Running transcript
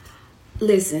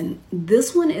Listen,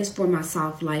 this one is for my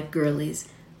soft life girlies.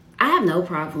 I have no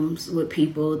problems with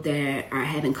people that are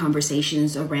having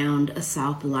conversations around a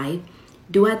soft life.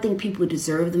 Do I think people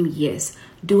deserve them? Yes.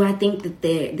 Do I think that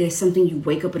there's something you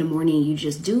wake up in the morning and you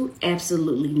just do?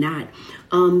 Absolutely not.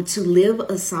 To live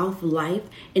a soft life,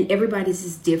 and everybody's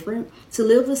is different. To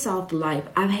live a soft life,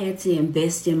 I've had to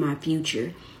invest in my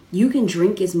future. You can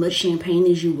drink as much champagne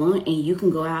as you want, and you can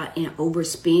go out and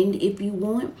overspend if you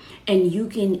want, and you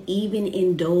can even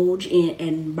indulge in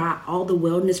and buy all the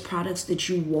wellness products that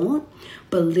you want.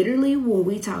 But literally, when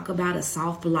we talk about a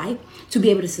soft life, to be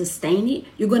able to sustain it,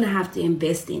 you're going to have to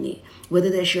invest in it.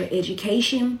 Whether that's your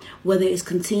education, whether it's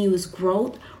continuous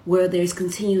growth, whether it's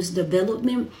continuous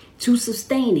development, to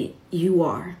sustain it, you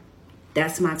are.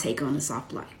 That's my take on the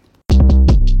soft life.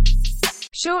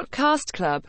 Short Cast Club.